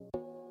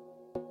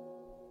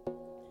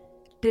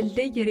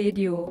دلدي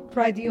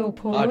راديو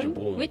بول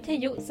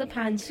ويتيو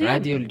سبحانشي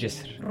راديو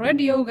الجسر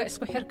راديو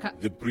اسكو حركة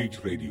The Bridge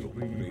Radio.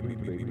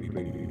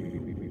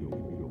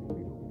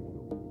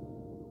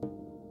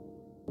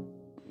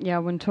 Yeah,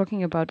 when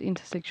talking about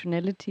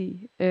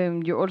intersectionality,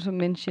 you also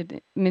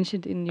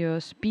mentioned in your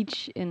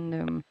speech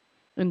in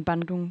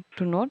Bandung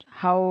to Nord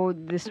how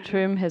this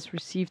term has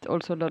received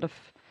also a lot of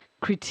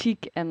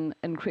critique and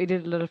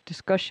created a lot of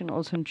discussion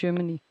also in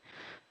Germany.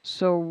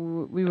 So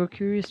we were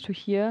curious to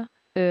hear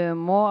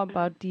more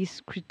about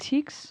these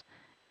critiques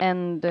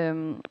and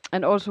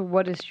also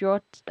what is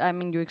your I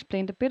mean, you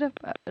explained a bit of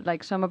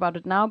like some about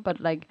it now, but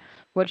like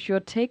what's your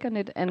take on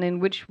it, and in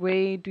which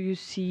way do you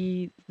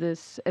see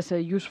this as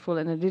a useful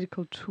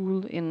analytical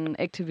tool in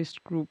activist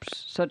groups,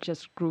 such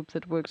as group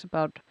that works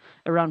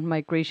around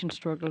migration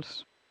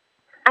struggles?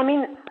 I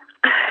mean,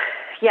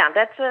 yeah,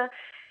 that's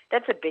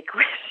a big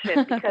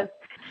question because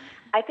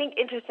I think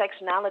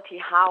intersectionality,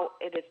 how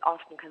it is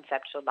often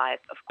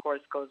conceptualized, of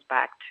course, goes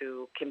back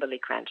to Kimberly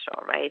Crenshaw,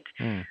 right?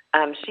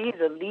 She's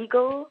a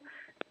legal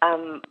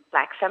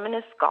Black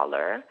feminist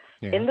scholar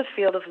in the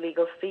field of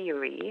legal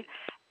theory,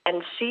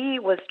 and she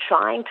was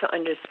trying to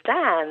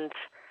understand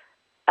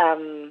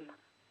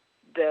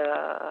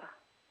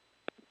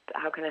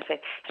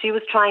she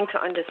was trying to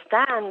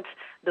understand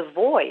the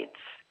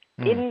voids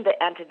in the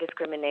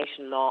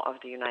anti-discrimination law of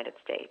the United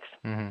States.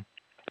 Mm-hmm.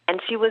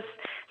 And she was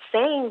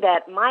saying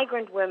that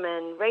migrant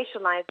women,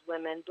 racialized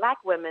women, Black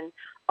women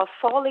are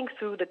falling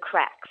through the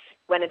cracks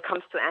when it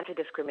comes to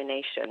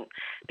anti-discrimination.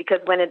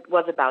 Because when it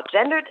was about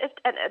gendered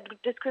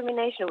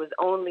discrimination, it was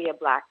only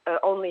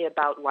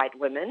about white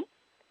women.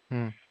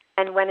 Mm.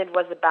 And when it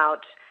was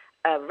about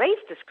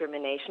race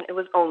discrimination, it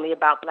was only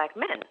about Black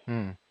men.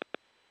 Mm.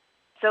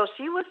 So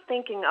she was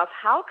thinking of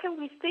how can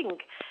we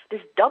think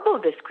this double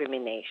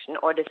discrimination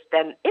or this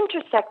then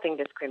intersecting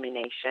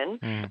discrimination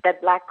that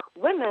Black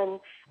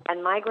women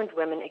and migrant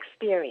women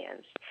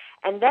experience.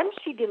 And then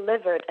she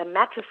delivered a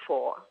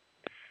metaphor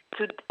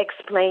to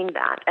explain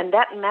that. And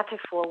that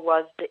metaphor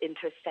was the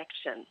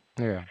intersection.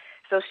 Yeah.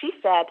 So she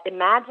said,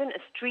 imagine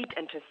a street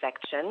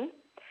intersection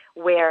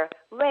where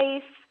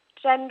race,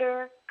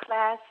 gender,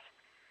 class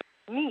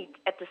meet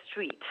at the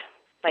street.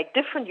 Like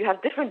you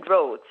have different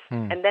roads,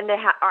 and then they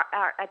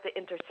are at the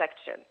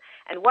intersection.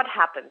 And what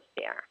happens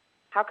there?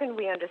 How can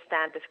we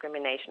understand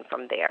discrimination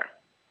from there?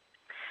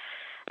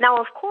 Now,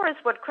 of course,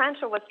 what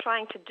Crenshaw was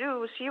trying to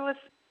do, she was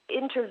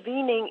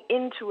intervening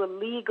into a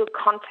legal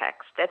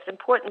context. That's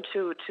important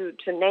to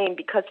name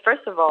because,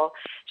 first of all,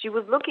 she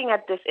was looking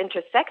at this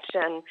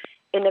intersection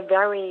in a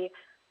very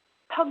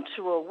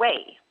punctual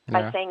way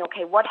by saying,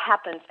 okay, what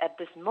happens at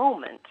this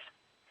moment?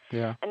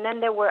 Yeah. And then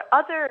there were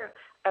other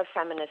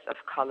feminists of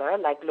color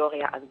like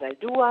Gloria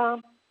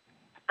Anzaldúa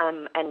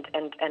and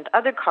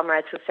other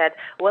comrades who said,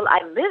 well,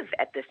 I live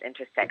at this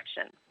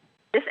intersection.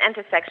 This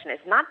intersection is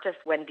not just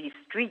when these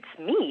streets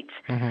meet,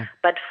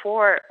 but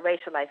for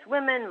racialized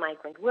women,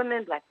 migrant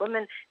women, Black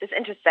women, this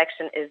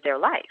intersection is their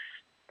life.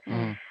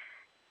 Mm-hmm.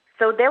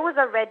 So there was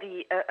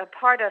already a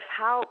part of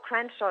how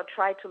Crenshaw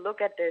tried to look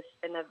at this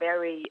in a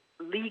very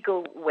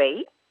legal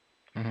way.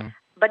 Mm-hmm.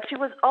 But she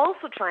was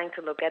also trying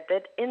to look at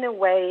it in a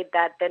way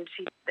that then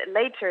she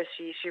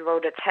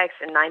wrote a text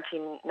in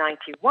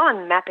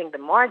 1991, Mapping the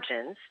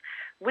Margins,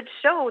 which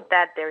showed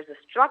that there's a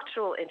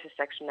structural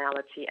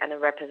intersectionality and a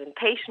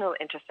representational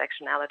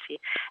intersectionality.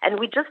 And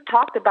we just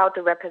talked about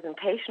the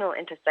representational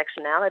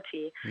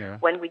intersectionality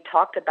when we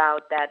talked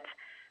about that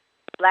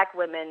Black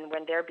women,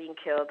 when they're being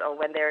killed or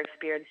when they're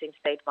experiencing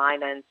state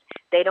violence,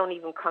 they don't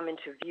even come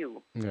into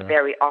view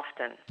very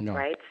often,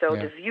 right? So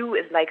the view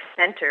is like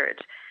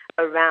centered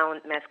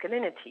around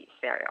masculinity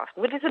very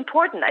often, which is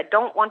important. I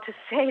don't want to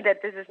say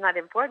that this is not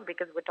important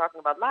because we're talking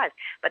about lives.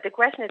 But the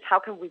question is, how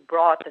can we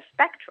broaden the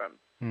spectrum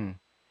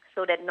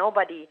so that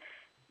nobody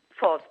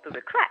falls through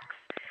the cracks,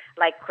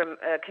 like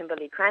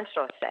Kimberly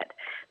Crenshaw said.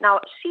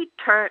 Now, she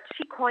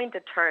coined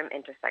the term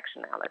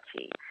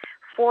intersectionality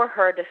for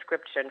her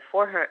description,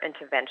 for her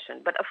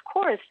intervention. But of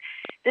course,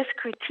 this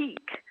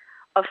critique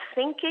of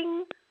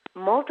thinking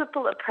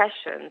multiple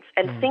oppressions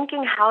and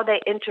thinking how they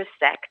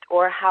intersect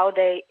or how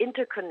they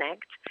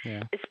interconnect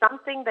is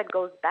something that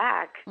goes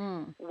back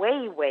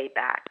way, way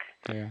back.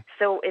 Yeah.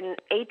 So in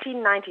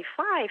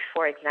 1895,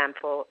 for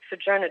example,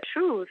 Sojourner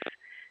Truth,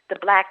 the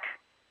Black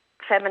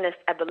feminist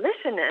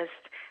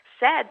abolitionist,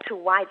 said to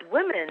white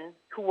women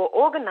who were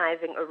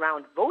organizing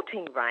around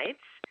voting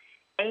rights,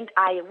 "Ain't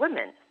I a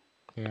woman?"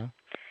 Yeah.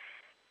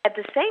 At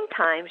the same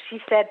time, she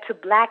said to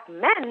Black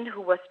men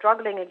who were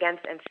struggling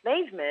against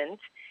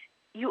enslavement,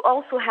 you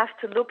also have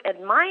to look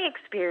at my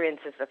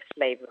experiences of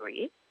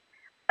slavery,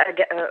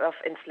 of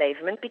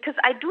enslavement, because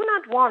I do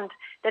not want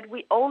that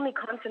we only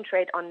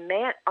concentrate on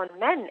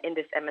men in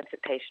this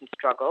emancipation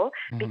struggle,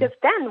 because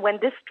then when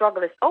this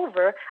struggle is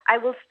over, I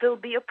will still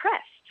be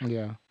oppressed.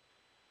 Yeah.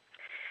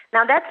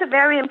 Now, that's a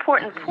very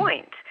important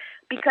point,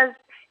 because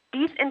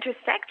these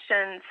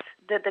intersections,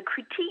 the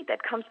critique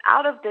that comes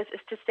out of this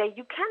is to say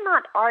you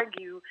cannot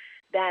argue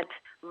that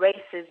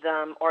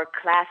racism or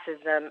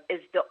classism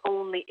is the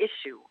only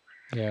issue.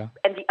 Yeah.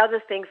 And the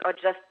other things are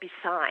just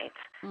besides.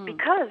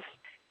 Because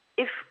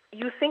if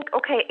you think,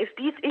 okay, if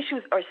these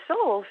issues are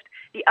solved,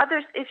 the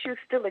other issues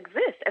still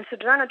exist. And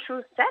Sojourner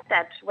Truth said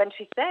that when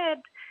she said,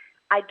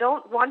 I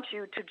don't want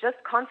you to just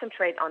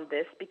concentrate on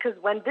this, because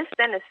when this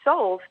then is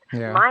solved,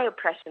 my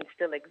oppression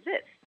still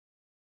exists.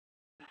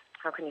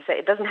 How can you say?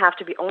 It doesn't have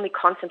to be only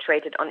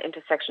concentrated on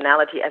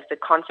intersectionality as the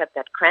concept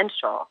that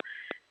Crenshaw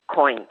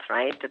coined,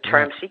 right? The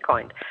term she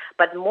coined.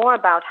 But more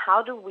about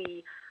how do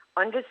we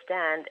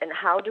understand and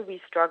how do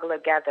we struggle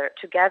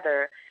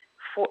together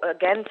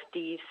against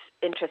these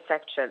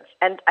intersections.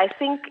 And I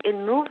think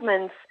in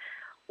movements,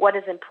 what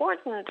is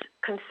important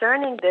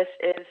concerning this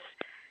is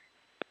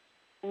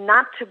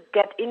not to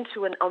get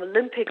into an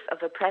Olympics of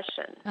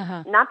oppression,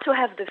 not to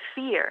have the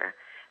fear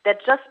that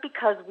just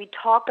because we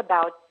talk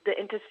about the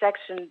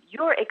intersection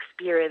you're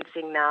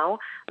experiencing now,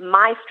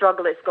 my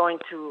struggle is going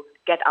to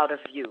get out of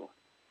you,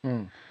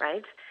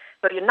 right?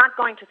 So you're not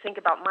going to think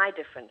about my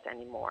difference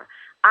anymore.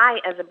 I,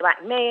 as a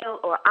black male,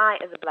 or I,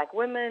 as a black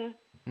woman,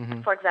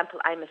 for example,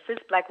 I'm a cis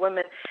black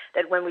woman,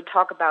 that when we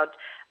talk about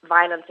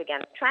violence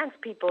against trans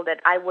people, that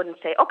I wouldn't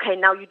say, okay,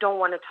 now you don't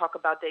want to talk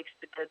about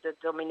the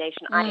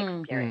domination I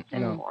experience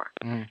anymore.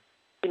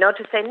 You know,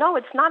 to say, no,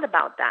 it's not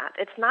about that.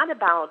 It's not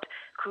about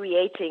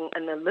creating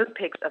an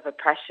Olympics of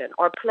oppression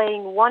or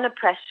playing one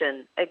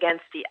oppression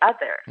against the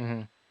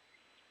other.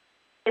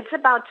 It's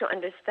about to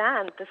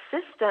understand the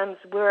systems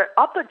we're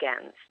up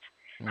against.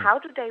 How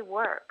do they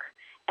work?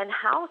 And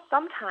how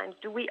sometimes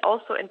do we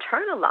also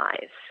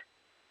internalize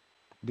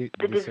the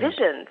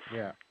decisions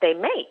they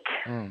make?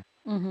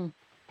 And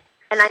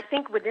I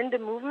think within the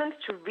movements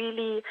to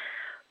really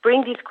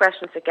bring these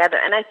questions together.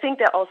 And I think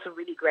there are also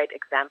really great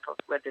examples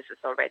where this is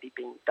already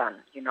being done,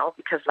 you know,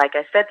 because like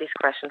I said, these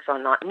questions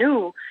are not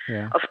new.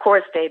 Of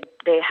course,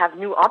 they have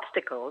new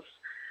obstacles,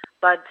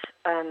 but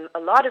a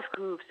lot of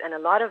groups and a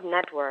lot of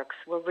networks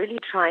were really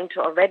trying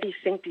to already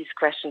think these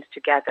questions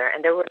together.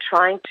 And they were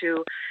trying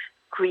to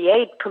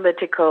create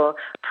political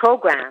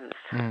programs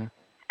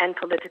and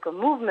political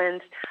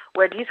movements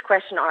where these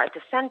questions are at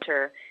the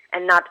center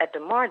and not at the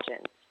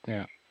margins.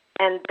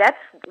 And that's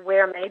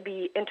where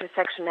maybe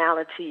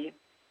intersectionality,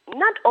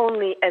 not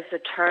only as a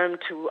term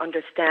to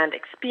understand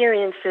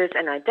experiences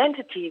and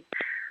identities,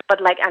 but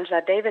like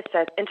Angela Davis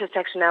said,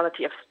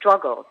 intersectionality of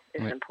struggle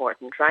is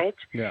important, right?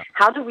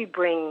 How do we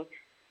bring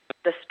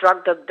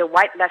the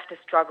white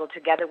leftist struggle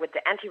together with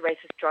the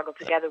anti-racist struggle,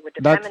 together with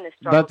the feminist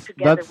struggle,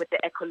 together with the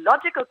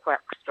ecological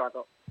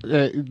struggle?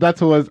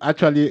 That was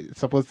actually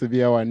supposed to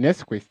be our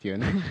next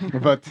question,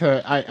 but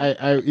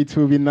it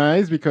will be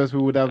nice because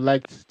we would have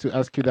liked to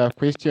ask you that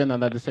question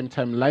and at the same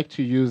time like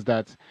to use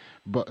that,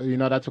 but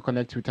in order to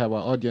connect with our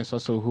audience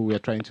also who we are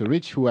trying to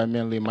reach, who are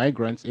mainly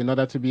migrants, in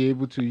order to be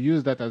able to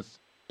use that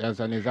as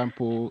an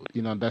example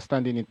in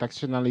understanding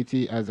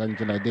intersectionality, as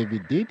Angela Davis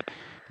did,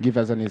 give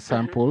us an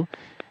example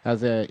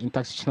as an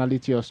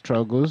intersectionality of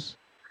struggles.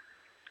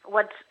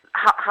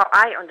 How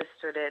I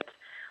understood it,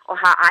 or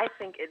how I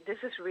think this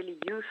is really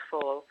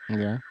useful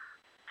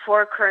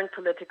for current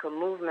political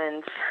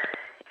movements,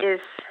 is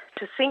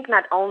to think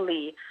not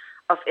only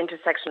of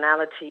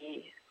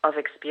intersectionality of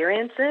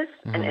experiences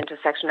and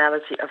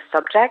intersectionality of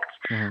subjects,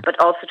 but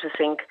also to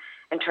think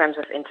in terms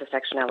of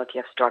intersectionality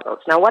of struggles.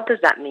 Now, what does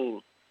that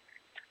mean?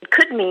 It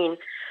could mean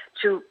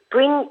to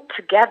bring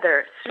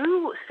together,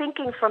 through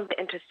thinking from the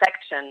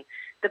intersection,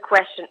 the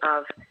question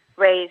of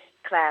race,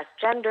 class,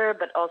 gender,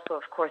 but also,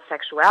 of course,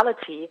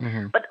 sexuality,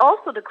 but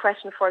also the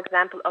question, for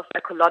example, of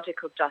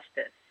ecological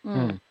justice,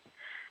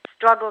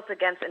 struggles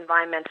against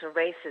environmental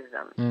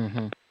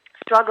racism,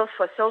 struggles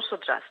for social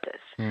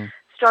justice,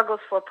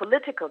 struggles for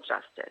political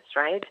justice,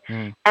 right?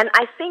 And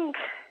I think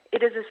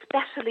it is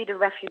especially the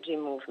refugee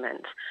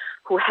movement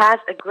who has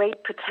a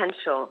great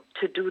potential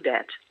to do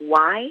that.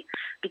 Why?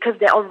 Because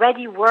they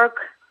already work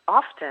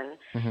often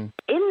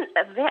in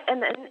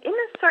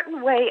a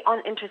certain way on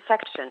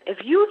intersection.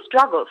 If you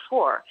struggle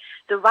for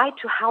the right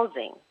to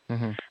housing,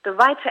 the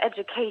right to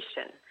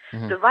education,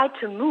 the right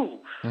to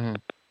move,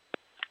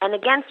 and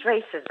against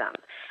racism,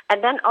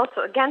 and then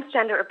also against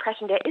gender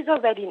oppression, there is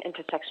already an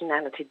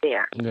intersectionality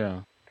there.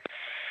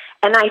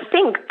 And I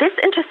think this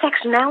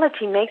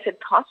intersectionality makes it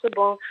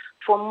possible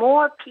for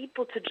more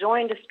people to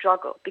join the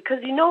struggle. Because,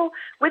 you know,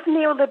 with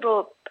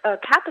neoliberal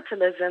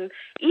capitalism,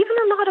 even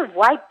a lot of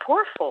white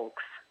poor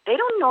folks, they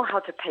don't know how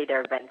to pay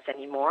their rents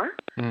anymore.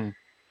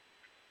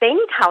 They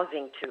need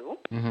housing too.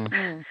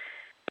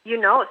 You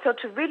know, so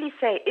to really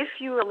say, if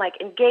you are like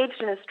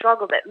engaged in a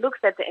struggle that looks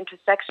at the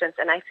intersections,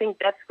 and I think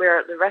that's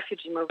where the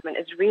refugee movement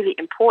is really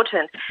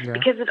important,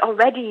 because it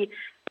already,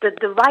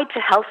 the right to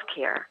health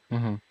care,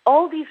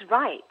 all these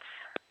rights,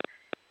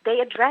 they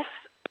address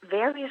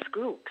various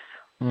groups.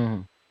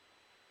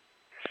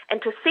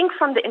 And to think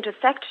from the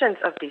intersections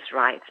of these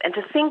rights, and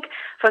to think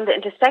from the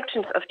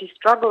intersections of the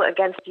struggle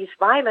against these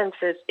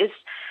violences, is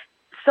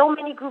so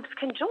many groups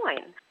can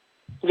join.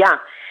 Yeah,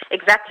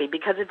 exactly,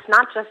 because it's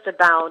not just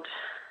about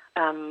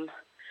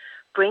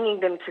bringing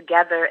them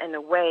together in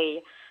a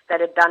way that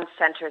it then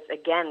centers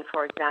again,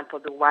 for example,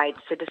 the white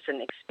citizen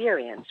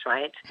experience,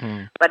 right?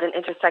 But an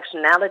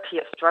intersectionality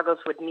of struggles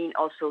would mean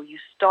also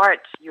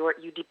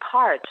you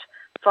depart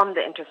from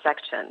the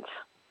intersections.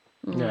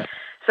 Yeah.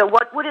 So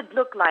what would it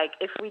look like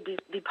if we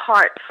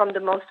depart from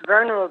the most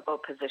vulnerable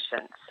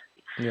positions?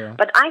 Yeah.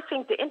 But I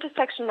think the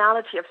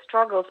intersectionality of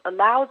struggles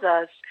allows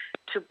us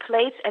to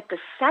place at the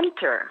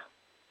center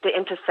the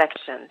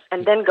intersections and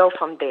then go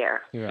from there.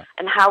 Yeah.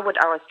 And how would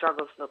our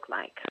struggles look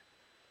like?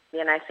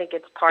 And I think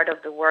it's part of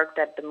the work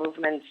that the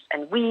movements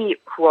and we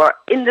who are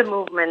in the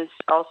movements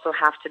also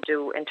have to do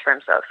in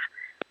terms of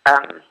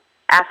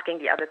asking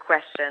the other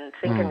question,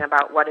 thinking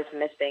about what is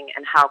missing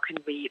and how can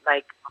we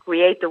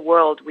create the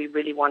world we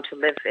really want to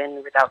live in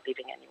without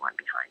leaving anyone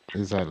behind.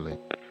 Exactly.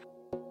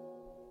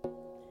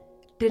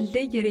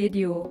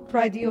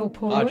 Radio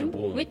Poland.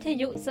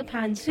 ويتهيو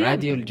سبحان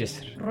راديو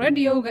الجسر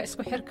راديو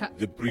اسكو حركة.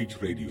 The Bridge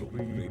Radio.